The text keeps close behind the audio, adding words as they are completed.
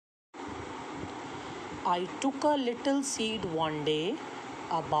I took a little seed one day,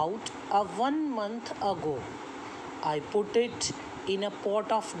 about 1 month ago. I put it in a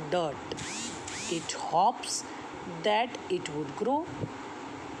pot of dirt. It hopes that it would grow.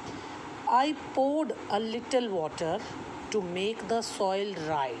 I poured a little water to make the soil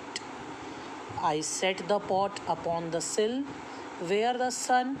right. I set the pot upon the sill where the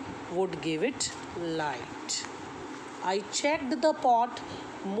sun would give it light. I checked the pot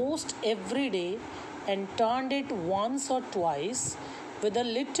most every day and turned it once or twice. With a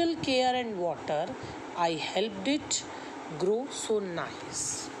little care and water, I helped it grow so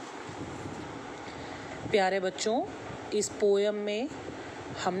nice. प्यारे बच्चों, इस poem में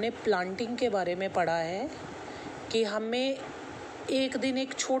हमने planting के बारे में पढ़ा है कि हमें एक दिन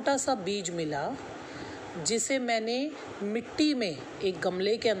एक छोटा सा बीज मिला जिसे मैंने मिट्टी में एक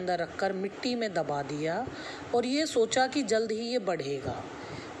गमले के अंदर रखकर मिट्टी में दबा दिया और ये सोचा कि जल्द ही ये बढ़ेगा।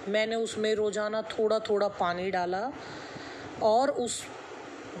 मैंने उसमें रोज़ाना थोड़ा थोड़ा पानी डाला और उस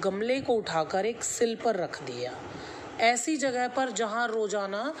गमले को उठाकर एक सिल पर रख दिया, ऐसी जगह पर जहाँ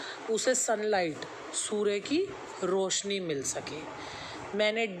रोज़ाना उसे सनलाइट, सूर्य की रोशनी मिल सके।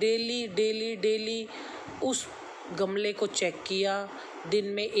 मैंने डेली उस गमले को चेक किया, दिन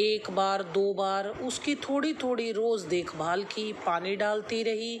में 1 बार 2 बार उसकी थोड़ी थोड़ी रोज़ देखभाल की, पानी डालती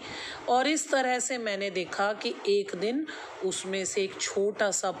रही और इस तरह से मैंने देखा कि एक दिन उसमें से एक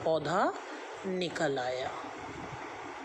छोटा सा पौधा निकल आया।